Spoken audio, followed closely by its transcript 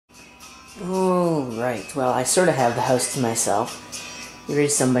Alright, well, I sort of have the house to myself. There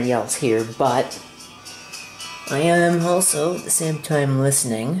is somebody else here, but I am also at the same time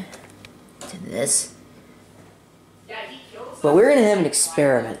listening to this. But we're gonna have an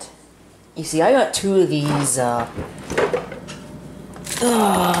experiment. You see, I got two of these,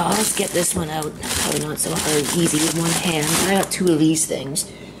 let's get this one out. Probably not so hard, easy with one hand. I got two of these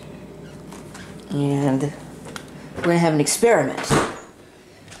things. And we're gonna have an experiment.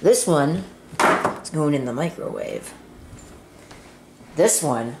 This one is going in the microwave. This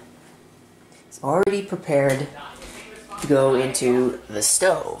one is already prepared to go into the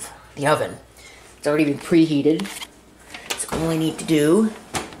stove, the oven. It's already been preheated. So all I need to do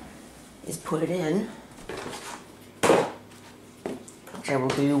is put it in, which I will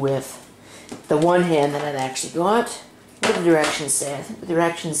do with the one hand that I've actually got. What did the directions say? I think the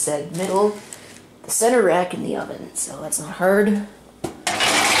directions said middle, the center rack, in the oven. So that's not hard.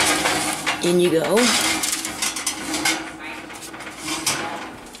 In you go.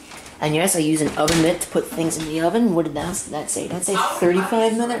 And yes, I use an oven mitt to put things in the oven. What did that say? Did that say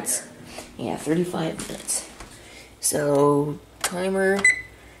 35 minutes? Yeah, 35 minutes. So, timer,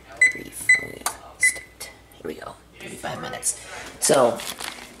 here we go, 35 minutes. So,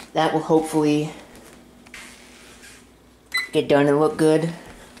 that will hopefully get done and look good.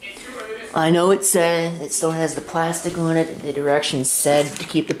 I know it said it still has the plastic on it. The directions said to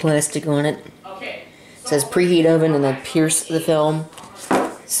keep the plastic on it. It says preheat oven and then pierce the film.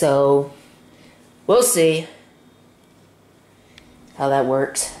 So, we'll see how that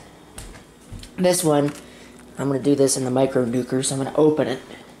works. This one, I'm going to do this in the micro nuker, so I'm going to open it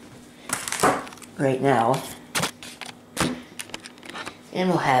right now. And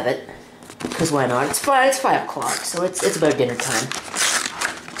we'll have it, because why not? It's 5 o'clock, so it's about dinner time.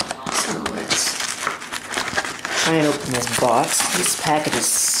 So let's try and open this box. These packages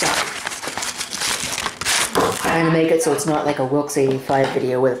suck. I'm trying to make it so it's not like a Wilkes 85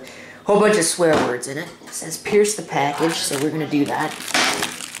 video with a whole bunch of swear words in it. It says pierce the package, so we're going to do that.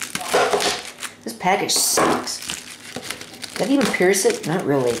 This package sucks. Did I even pierce it? Not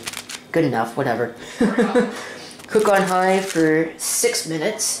really. Good enough, whatever. Cook on high for 6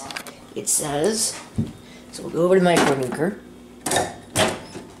 minutes, it says. So we'll go over to micro nuker.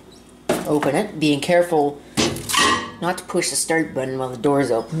 Open it, being careful not to push the start button while the door is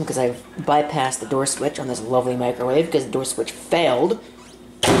open, because I've bypassed the door switch on this lovely microwave because the door switch failed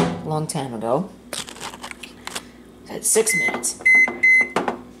a long time ago. So it's 6 minutes.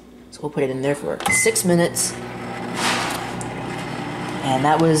 So we'll put it in there for 6 minutes. And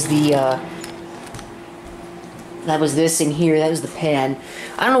that was the, that was this in here, that was the pan.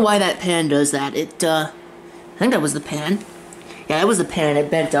 I don't know why that pan does that. I think that was the pan. Yeah, that was the pan,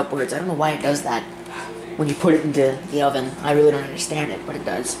 it bent upwards. I don't know why it does that when you put it into the oven. I really don't understand it, but it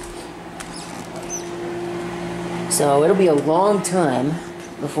does. So it'll be a long time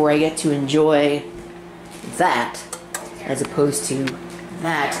before I get to enjoy that, as opposed to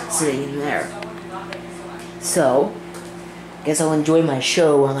that sitting in there. So, guess I'll enjoy my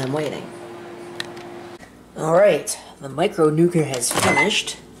show while I'm waiting. Alright, the micro nuker has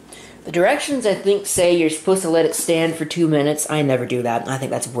finished. The directions, I think, say you're supposed to let it stand for 2 minutes. I never do that. I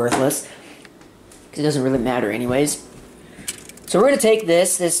think that's worthless, because it doesn't really matter anyways. So we're going to take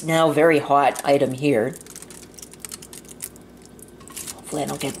this now very hot item here. Hopefully I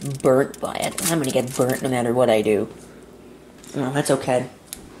don't get burnt by it. I'm going to get burnt no matter what I do. Oh, that's okay.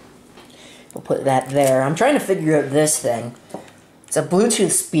 We'll put that there. I'm trying to figure out this thing. It's a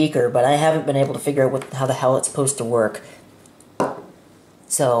Bluetooth speaker, but I haven't been able to figure out how the hell it's supposed to work.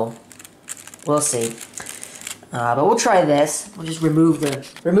 So, we'll see. But we'll try this. We'll just remove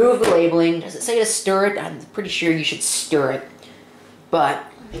the labeling. Does it say to stir it? I'm pretty sure you should stir it. But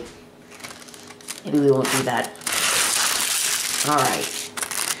maybe we won't do that. Alright.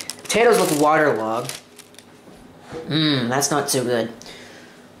 Potatoes look waterlogged. That's not so good.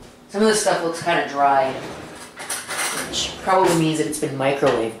 Some of this stuff looks kind of dry, which probably means that it's been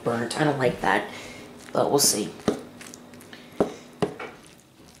microwave burnt. I don't like that, but we'll see.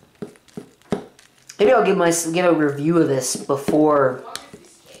 Maybe I'll give a review of this before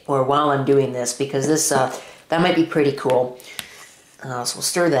or while I'm doing this, because this that might be pretty cool. So we'll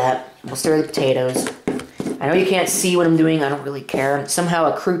stir that. We'll stir the potatoes. I know you can't see what I'm doing. I don't really care.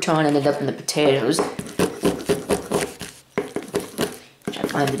 Somehow a crouton ended up in the potatoes, which I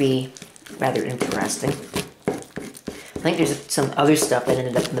find to be rather interesting. I think there's some other stuff that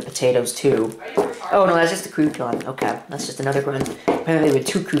ended up in the potatoes too. Oh no, that's just a crouton. Okay, that's just another one. Apparently there were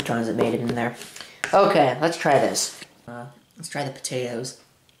 2 croutons that made it in there. Okay, let's try this. Let's try the potatoes.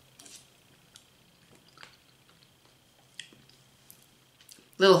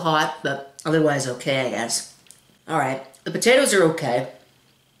 A little hot, but otherwise okay, I guess. Alright, the potatoes are okay.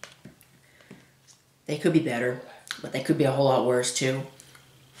 They could be better, but they could be a whole lot worse too.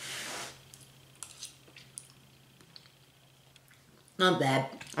 Not bad.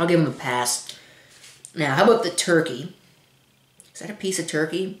 I'll give them a pass. Now, how about the turkey? Is that a piece of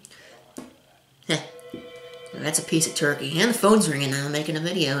turkey? Heh. That's a piece of turkey. And the phone's ringing now, I'm making a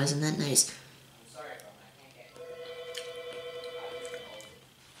video. Isn't that nice?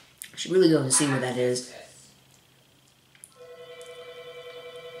 I should really go and see what that is.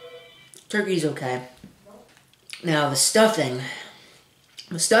 Turkey's okay. Now, the stuffing.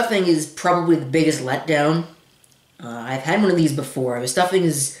 The stuffing is probably the biggest letdown. I've had one of these before. The stuffing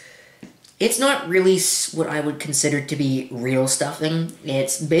is... It's not really what I would consider to be real stuffing.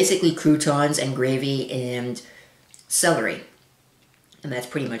 It's basically croutons and gravy and celery. And that's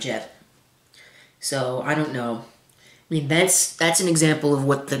pretty much it. So, I don't know. I mean, that's an example of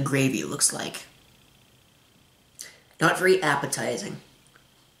what the gravy looks like. Not very appetizing.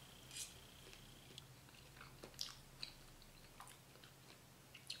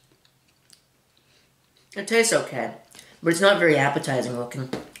 It tastes okay, but it's not very appetizing looking.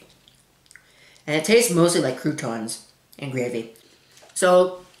 And it tastes mostly like croutons and gravy.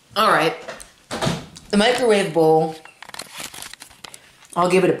 So, alright. The microwave bowl, I'll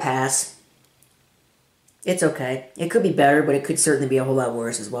give it a pass. It's okay. It could be better, but it could certainly be a whole lot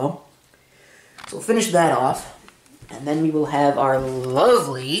worse as well. So we'll finish that off. And then we will have our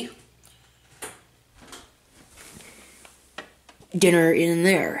lovely dinner in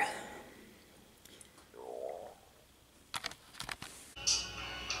there.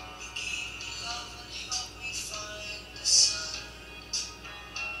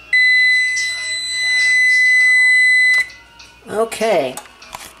 Okay.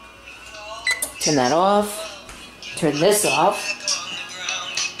 Turn that off. Turn this off.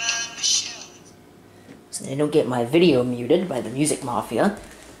 So I don't get my video muted by the Music Mafia.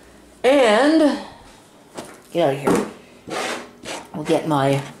 And get out of here. I'll get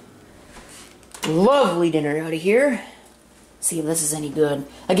my lovely dinner out of here. See if this is any good.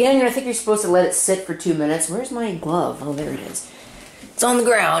 Again, I think you're supposed to let it sit for 2 minutes. Where's my glove? Oh, there it is. It's on the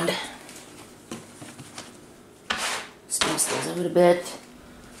ground. Space those out a bit.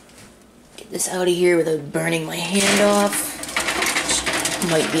 Get this out of here without burning my hand off. Which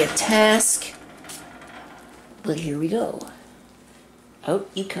might be a task. But here we go. Out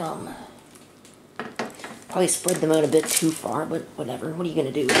you come. Probably spread them out a bit too far, but whatever. What are you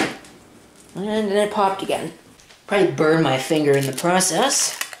gonna do? And then it popped again. Probably burned my finger in the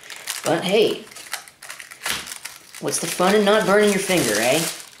process. But hey. What's the fun in not burning your finger, eh?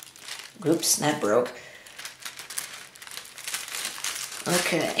 Oops, that broke.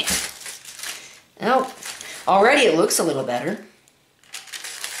 Okay. Now, already it looks a little better.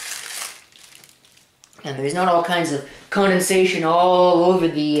 And there's not all kinds of condensation all over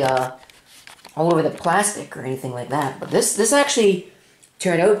the plastic or anything like that. But this actually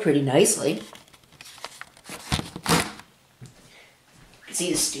turned out pretty nicely. You can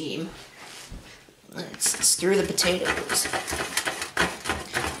see the steam. Let's stir the potatoes.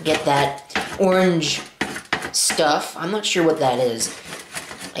 Get that orange stuff. I'm not sure what that is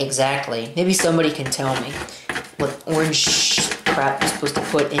exactly. Maybe somebody can tell me what orange crap is supposed to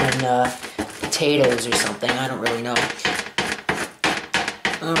put in potatoes or something. I don't really know.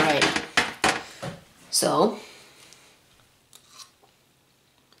 Alright. So,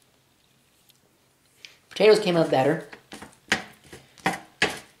 potatoes came out better.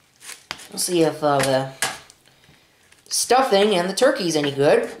 We'll see if the stuffing and the turkey's any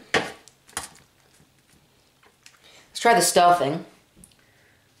good. Let's try the stuffing.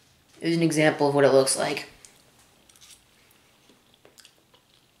 Here's an example of what it looks like.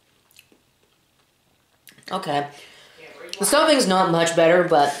 Okay. The stuffing's not much better,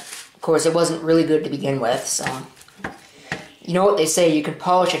 but of course it wasn't really good to begin with, so. You know what they say, you can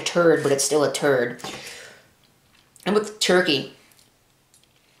polish a turd, but it's still a turd. And with the turkey.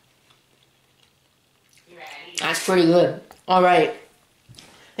 That's pretty good. Alright.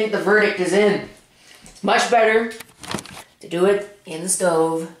 I think the verdict is in. It's much better to do it in the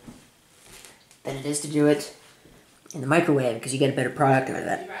stove than it is to do it in the microwave, because you get a better product out of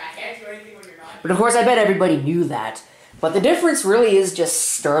it. But of course, I bet everybody knew that. But the difference really is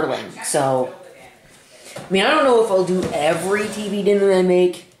just startling. So, I mean, I don't know if I'll do every TV dinner I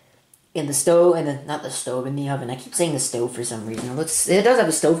make in the stove, and then, not the stove, in the oven. I keep saying the stove for some reason. It does have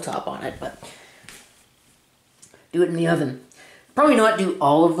a stovetop on it, but do it in the oven. Probably not do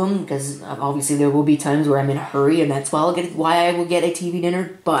all of them, because obviously there will be times where I'm in a hurry, and that's why I will get a TV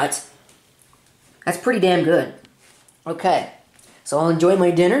dinner, but that's pretty damn good. Okay. So I'll enjoy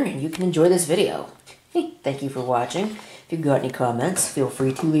my dinner, and you can enjoy this video. Hey, thank you for watching. If you've got any comments, feel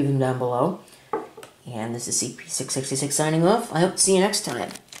free to leave them down below. And this is CP666 signing off. I hope to see you next time.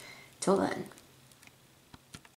 Till then.